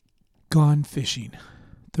Gone Fishing,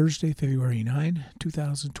 Thursday, February 9,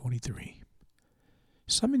 2023.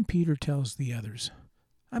 Simon Peter tells the others,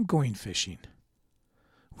 "I'm going fishing."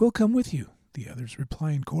 "We'll come with you," the others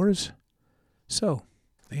reply in chorus. So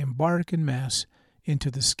they embark en masse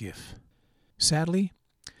into the skiff. Sadly,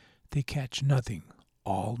 they catch nothing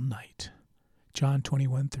all night. John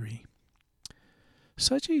 21:3.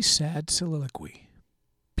 Such a sad soliloquy.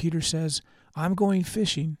 Peter says, "I'm going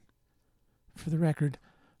fishing." For the record,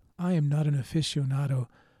 I am not an aficionado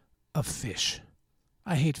of fish.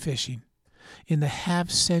 I hate fishing. In the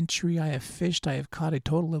half-century I have fished, I have caught a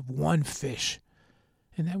total of one fish,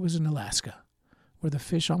 and that was in Alaska, where the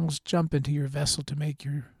fish almost jump into your vessel to make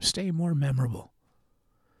your stay more memorable.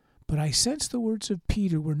 But I sense the words of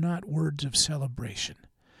Peter were not words of celebration.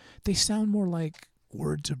 They sound more like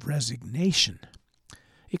words of resignation.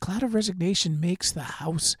 A cloud of resignation makes the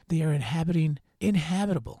house they are inhabiting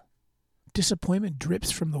inhabitable. Disappointment drips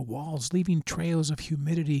from the walls, leaving trails of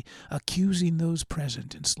humidity, accusing those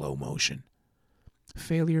present in slow motion.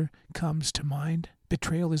 Failure comes to mind.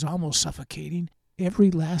 Betrayal is almost suffocating.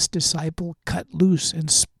 Every last disciple cut loose and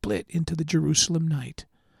split into the Jerusalem night.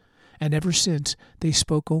 And ever since, they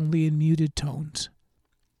spoke only in muted tones.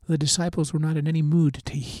 The disciples were not in any mood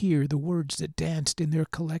to hear the words that danced in their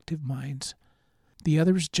collective minds. The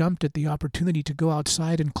others jumped at the opportunity to go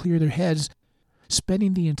outside and clear their heads.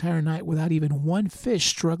 Spending the entire night without even one fish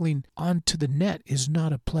struggling onto the net is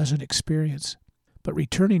not a pleasant experience. But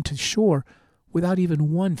returning to shore without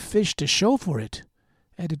even one fish to show for it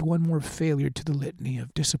added one more failure to the litany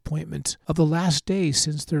of disappointments of the last days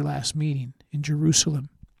since their last meeting in Jerusalem.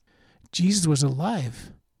 Jesus was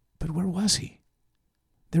alive, but where was he?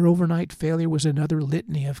 Their overnight failure was another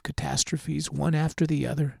litany of catastrophes, one after the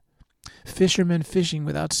other. Fishermen fishing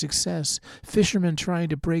without success. Fishermen trying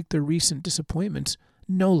to break their recent disappointments.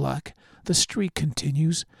 No luck. The streak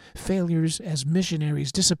continues. Failures as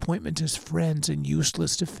missionaries, disappointments as friends, and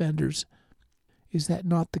useless defenders. Is that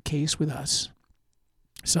not the case with us?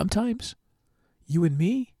 Sometimes? You and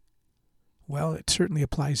me? Well, it certainly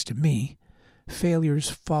applies to me. Failures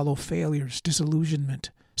follow failures, disillusionment,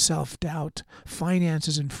 self-doubt,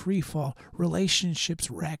 finances in free fall, relationships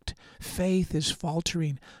wrecked, faith is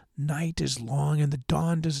faltering, night is long, and the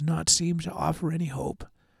dawn does not seem to offer any hope.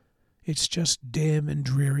 It's just dim and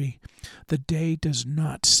dreary. The day does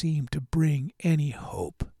not seem to bring any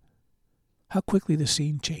hope. How quickly the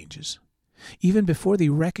scene changes. Even before they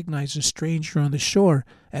recognize the stranger on the shore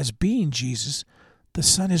as being Jesus, the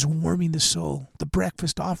sun is warming the soul. The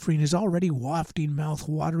breakfast offering is already wafting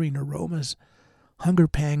mouth-watering aromas. Hunger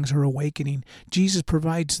pangs are awakening. Jesus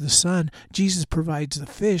provides the sun. Jesus provides the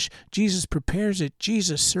fish. Jesus prepares it.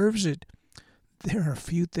 Jesus serves it. There are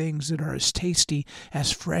few things that are as tasty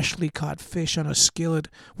as freshly caught fish on a skillet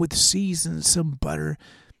with seasoned some butter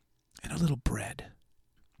and a little bread.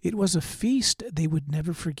 It was a feast they would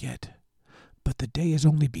never forget. But the day is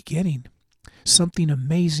only beginning. Something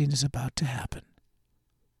amazing is about to happen.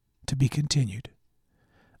 To be continued.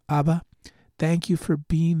 Abba, thank you for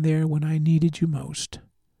being there when I needed you most.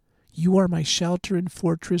 You are my shelter and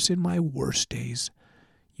fortress in my worst days.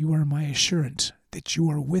 You are my assurance that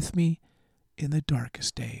you are with me in the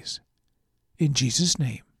darkest days. In Jesus'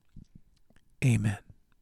 name, amen.